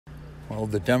Well,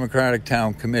 the Democratic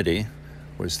Town Committee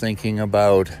was thinking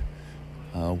about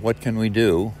what can we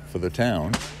do for the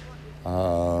town.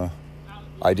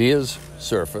 Ideas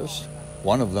surfaced.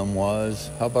 One of them was,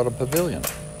 how about a pavilion?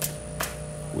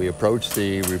 We approached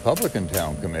the Republican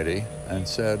Town Committee and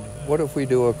said, what if we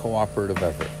do a cooperative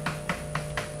effort?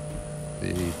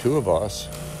 The two of us,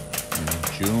 in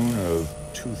June of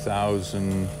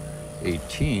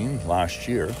 2018, last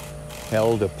year,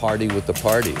 held a party with the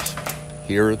parties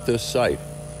here at this site.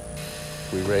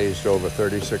 We raised over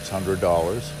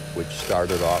 $3,600, which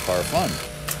started off our fund.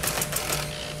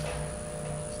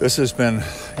 This has been,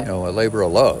 a labor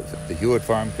of love. The Hewitt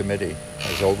Farm Committee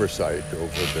has oversight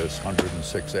over this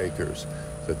 106 acres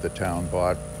that the town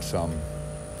bought some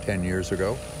 10 years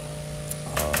ago.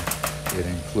 It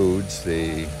includes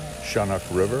the Chinook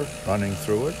River running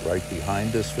through it right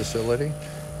behind this facility,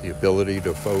 the ability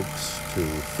to folks to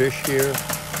fish here,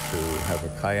 to have a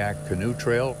kayak canoe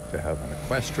trail, to have an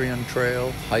equestrian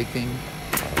trail, hiking,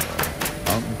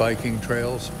 mountain biking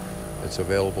trails. It's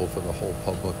available for the whole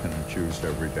public and it's used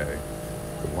every day.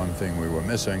 The one thing we were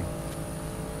missing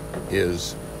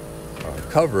is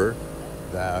cover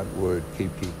that would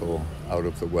keep people out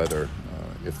of the weather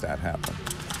if that happened.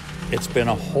 It's been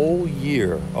a whole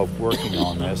year of working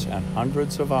on this and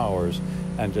hundreds of hours,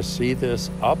 and to see this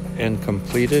up and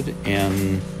completed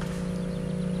in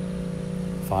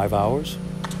 5 hours,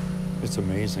 it's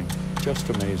amazing, just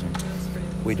amazing.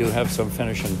 We do have some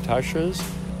finishing touches,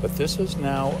 but this is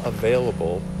now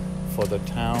available for the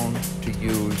town to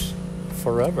use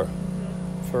forever.